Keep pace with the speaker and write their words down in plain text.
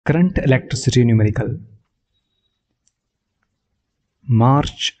Current electricity numerical.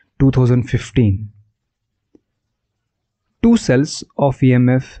 March 2015. Two cells of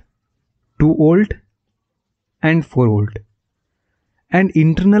EMF 2 volt and 4 volt and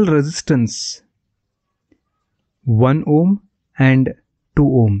internal resistance 1 ohm and 2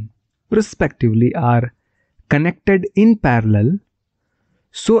 ohm respectively are connected in parallel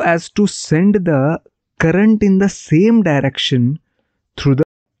so as to send the current in the same direction through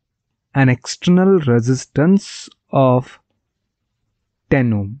an external resistance of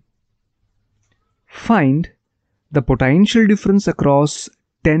 10 ohm. Find the potential difference across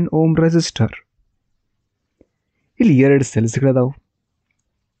 10 ohm resistor. ಇಲ್ಲಿ ಎರಡು ಸೆಲ್ಸ್ಗಳಿದಾವೆ.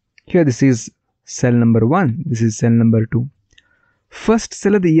 Here this is cell number 1, this is cell number 2. First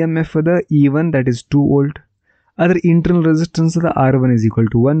cell of the EMF of the E1 that is 2 volt. Other internal resistance of the R1 is equal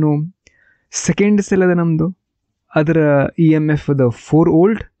to 1 ohm. Second cell of the namdu other EMF of the 4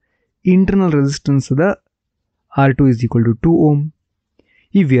 volt. Internal resistance of the R2 is equal to 2 ohm.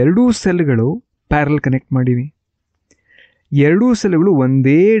 ಇವೆರಡೂ ಸೆಲ್ಗಳು parallel connect ಮಾಡಿವಿ. ಎರಡೂ ಸೆಲ್ಗಳು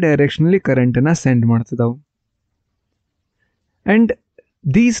ಒಂದೇ ಡೈರೆಕ್ಷನಲ್ಲಿ ಕರೆಂಟನ್ನು send ಮಾಡ್ತಿದ್ದಾವೆ. And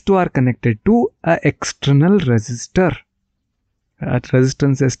these two are connected to a external resistor.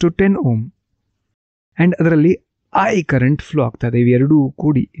 Resistance ಎಷ್ಟು 10 ohm. And ಅದರಲ್ಲಿ I current flow ಆಗ್ತಾ ಇದೆ. ಇವೆರಡೂ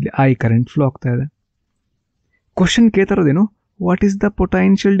ಕೂಡಿ ಇಲ್ಲಿ ಐ ಕರೆಂಟ್ ಫ್ಲೋ ಆಗ್ತಾ ಇದೆ. ಕ್ವಶನ್ ಕೇಳ್ತಾ ಇರೋದೇನು, what is the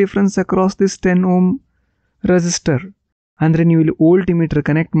potential difference across this 10 ohm resistor? ಅಂದರೆ ನೀವು ಇಲ್ಲಿ ವೋಲ್ಟಿಮೀಟರ್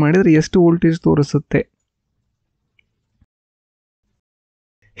ಕನೆಕ್ಟ್ ಮಾಡಿದರೆ ಎಷ್ಟು ವೋಲ್ಟೇಜ್ ತೋರಿಸುತ್ತೆ.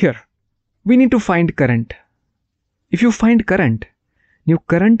 Here we need to find current. If you find current, ನೀವು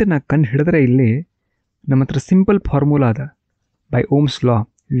ಕರೆಂಟನ್ನ ಕಂಡು ಹಿಡಿದ್ರೆ ಇಲ್ಲಿ ನಮ್ಮ ಹತ್ರ ಸಿಂಪಲ್ ಫಾರ್ಮುಲಾ ಅದ by Ohm's law,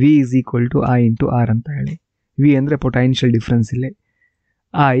 V is equal to I into R ಅಂತ ಹೇಳಿ. ವಿ ಅಂದರೆ ಪೊಟೆನ್ಷಿಯಲ್ ಡಿಫ್ರೆನ್ಸ್ ಇಲ್ಲಿ.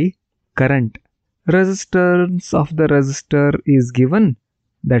 I current, resistance of the resistor is given,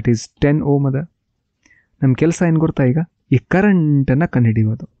 that is 10 ohm ಅದ. ನಮ್ಮ ಕೆಲಸ ಏನು ಗೊತ್ತಾ, ಈಗ ಈ ಕರೆಂಟನ್ನು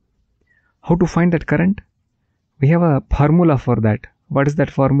ಕಂಡುಹಿಡಿಯೋದು. How to find that current? We have a formula for that. What is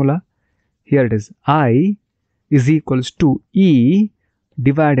that formula? Here it is I is equals to E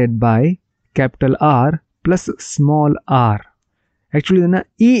divided by capital R plus small r. Actually ಇದನ್ನು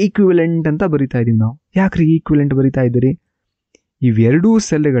E equivalent ಅಂತ ಬರಿತಾ ಇದ್ದೀವಿ ನಾವು. ಯಾಕ್ರಿ E equivalent ಬರಿತಾ ಇದ್ದೀರಿ? ಇವೆರಡೂ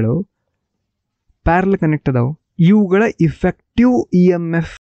ಸೆಲ್ಗಳು parallel connect ಅದಾವೆ. ಇವುಗಳ ಇಫೆಕ್ಟಿವ್ ಇ ಎಮ್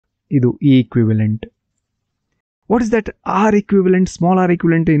ಎಫ್ ಇದು E equivalent. What is that are equivalent? Small R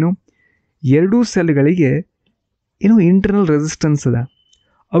equivalent ಏನು? ಎರಡೂ ಸೆಲ್ಗಳಿಗೆ ಏನು ಇಂಟರ್ನಲ್ ರೆಸಿಸ್ಟೆನ್ಸ್ ಅದ.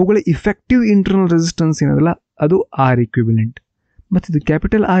 ಅವುಗಳ ಇಫೆಕ್ಟಿವ್ ಇಂಟರ್ನಲ್ ರೆಸಿಸ್ಟೆನ್ಸ್ ಏನದಲ್ಲ ಅದು ಆರ್ ಈಕ್ವಿವೆಲೆಂಟ್. ಮತ್ತು ಇದು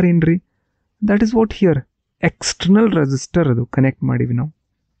ಕ್ಯಾಪಿಟಲ್ ಆರ್ ಏನ್ರಿ? That is what here external resistor. ಅದು ಕನೆಕ್ಟ್ ಮಾಡಿವಿ ನಾವು.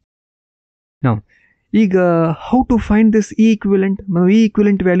 ಈಗ how to find this E equivalent? E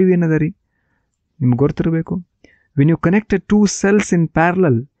equivalent value ಏನದ ರೀ ನಿಮ್ಗೆ ಗೊತ್ತಿರಬೇಕು. When you connected to cells in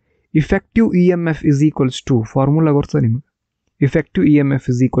parallel, effective E M F is equals to, formula ಗೊತ್ತದ ನಿಮಗೆ. Effective E M F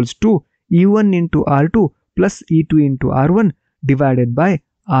is equals to E1 into R2 plus E2 into R1 divided by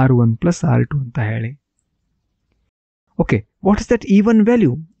R1 plus R2 ಅಂತ ಹೇಳಿ. Okay, what is that E1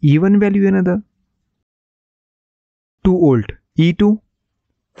 value? E1 value ಏನದ? 2 volt, E2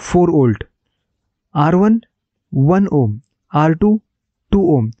 4 volt, R1 1 ohm, R2 2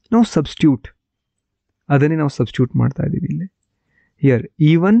 ohm. ನಾವು substitute, ಅದನ್ನೇ ನಾವು substitute ಮಾಡ್ತಾ ಇದ್ದೀವಿ ಇಲ್ಲಿ. Here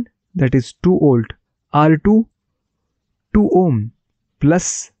E1 that is 2 volt, R2 2 ohm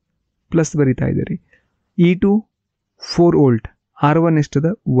plus plus ಬರಿತಾ ಇದ್ದೀರಿ. E2 4 volt, R1 ಎಷ್ಟದ?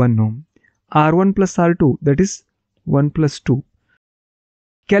 1 ohm. R1 plus R2 that is 1 plus 2.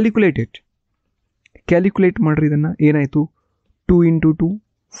 Calculate it. Calculate ಮಾಡ್ರಿ ಇದನ್ನು. ಏನಾಯಿತು? 2 ಇಂಟು 2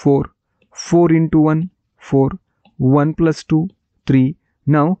 4, 4 ಇಂಟು 1 4, 1 ಪ್ಲಸ್ 2 3.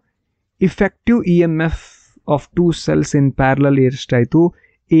 ನಾವು effective E M F of 2 cells in parallel ಎಷ್ಟಾಯಿತು?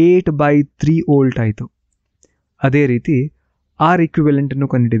 8/3 volt ಆಯಿತು. ಅದೇ ರೀತಿ R ಈಕ್ವಿವೆಲೆಂಟನ್ನು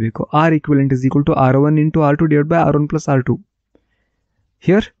ಕಂಡುಹಿಡಬೇಕು. R equivalent is equal to R1 into R2 divide by R1 plus R2.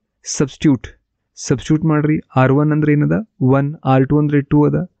 Here substitute ಮಾಡ್ರಿ. R1 ಅಂದರೆ ಏನದ? 1, R2 ಅಂದರೆ 2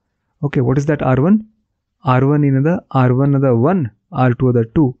 ಅದ. Okay, what is that R1? R1 ಏನದ? R1 ಅದ 1, R2 ಅದ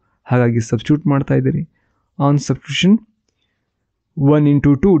 2. ಹಾಗಾಗಿ ಸಬ್ಸ್ಟ್ಯೂಟ್ ಮಾಡ್ತಾ ಇದ್ದೀರಿ. On substitution 1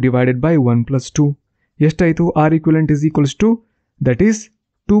 into 2 divided by 1 plus 2 ಎಷ್ಟಾಯಿತು? R equivalent is equals to that is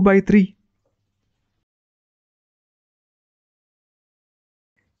 2/3.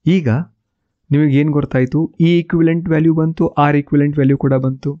 ಈಗ ನಿಮಗೇನು ಗೊತ್ತಾಯಿತು? ಇ ಈಕ್ವಿವೆಲೆಂಟ್ ವ್ಯಾಲ್ಯೂ ಬಂತು, ಆರ್ ಈಕ್ವಿವೆಲೆಂಟ್ ವ್ಯಾಲ್ಯೂ ಕೂಡ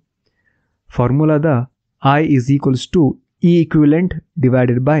ಬಂತು. ಫಾರ್ಮುಲಾದ I is equals to E equivalent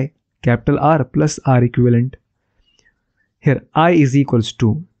divided by capital R plus R equivalent. Here I is equals to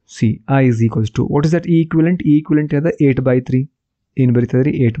I is equals to what is that E equivalent? E equivalent ಅದ 8/3. ಏನು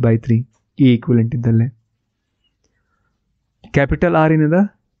ಬರೀತದ್ರಿ? 8/3 E equivalent ಇದ್ದಲ್ಲೇ. Capital R ಏನದ?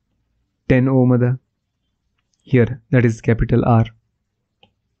 10 ohm ಅದ. Here that is capital R.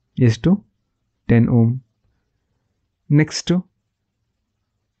 ಎಷ್ಟು? 10 ohm. Next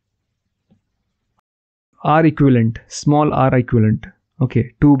R equivalent, small R equivalent. Okay,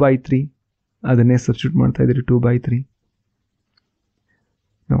 2/3 ಅದನ್ನೇ substitute ಮಾಡ್ತಾ ಇದ್ದೀರಿ, 2/3.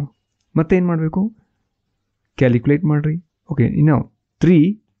 ನಾವು ಮತ್ತೇನು ಮಾಡಬೇಕು? ಕ್ಯಾಲ್ಕುಲೇಟ್ ಮಾಡಿರಿ. ಓಕೆ, ಇನ್ನು 3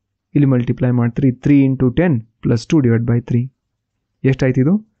 ಇಲ್ಲಿ ಮಲ್ಟಿಪ್ಲೈ ಮಾಡ್ತೀರಿ. 3 × 10 + 2 / 3 ಎಷ್ಟಾಯ್ತು?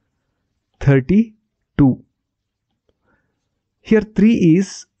 ಇದು 32. ಹಿಯರ್ 3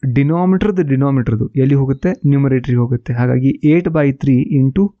 ಈಸ್ ಡಿನಾಮಿನೇಟರ್ದು ಎಲ್ಲಿ ಹೋಗುತ್ತೆ? ನ್ಯೂಮರೇಟ್ರಿಗೆ ಹೋಗುತ್ತೆ. ಹಾಗಾಗಿ 8/3 ×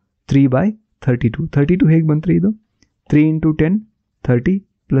 3/32. 32 ಹೇಗೆ ಬಂತ್ರಿ ಇದು? 3 × 10 30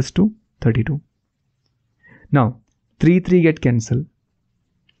 + 2 32. ನಾವು 3 get cancel.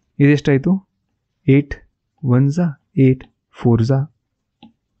 ಇದೆಷ್ಟಾಯಿತು? 8 1s 8 4s.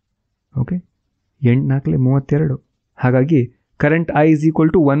 Okay, 8 4 32. ಹಾಗಾಗಿ ಕರೆಂಟ್ I =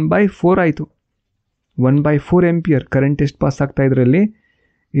 1/4 ಆಯಿತು. 1/4 ಆಂಪಿಯರ್ ಕರೆಂಟ್ ಎಷ್ಟು ಪಾಸ್ ಆಗ್ತಾ ಇದರಲ್ಲಿ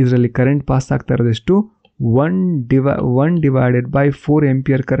ಕರೆಂಟ್ ಪಾಸ್ ಆಗ್ತಾ ಇರೋದೆಷ್ಟು? 1/4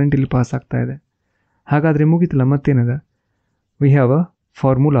 ಆಂಪಿಯರ್ ಕರೆಂಟ್ ಇಲ್ಲಿ ಪಾಸ್ ಆಗ್ತಾ ಇದೆ. ಹಾಗಾದರೆ ಮುಗೀತಲ್ಲ, ಮತ್ತೇನದ? We have a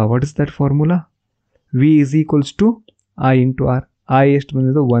formula. What is that formula? V = I × R. I ಎಷ್ಟು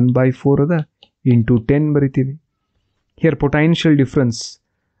ಬಂದಿದೆ? 1/4 ಅದ, ಇಂಟು 10 ಬರಿತೀವಿ. Here potential difference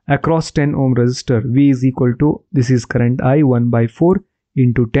across 10 ohm resistor. V = this is current I 1/4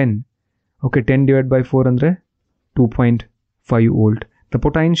 × 10. Okay, 10 / 4 ಅಂದರೆ 2.5 volt. The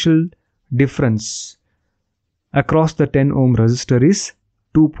potential difference across the 10 ohm resistor is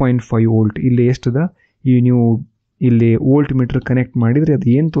 2.5 volt. ಇಲ್ಲಿ ಎಷ್ಟದ? ನೀವು ಇಲ್ಲಿ volt meter connect ಮಾಡಿದರೆ ಅದು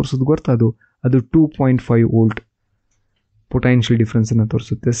ಏನು ತೋರಿಸೋದು ಗೊತ್ತಾ? ಅದು 2.5 ವೋಲ್ಟ್ ಪೊಟೆನ್ಷಿಯಲ್ ಡಿಫ್ರೆನ್ಸನ್ನು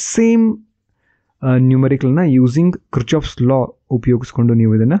ತೋರಿಸುತ್ತೆ. ಸೇಮ್ ನ್ಯೂಮರಿಕಲ್ನ ಯೂಸಿಂಗ್ ಕ್ರಿಚಾಫ್ಸ್ ಲಾ ಉಪಯೋಗಿಸ್ಕೊಂಡು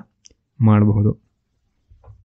ನೀವು ಇದನ್ನು ಮಾಡಬಹುದು.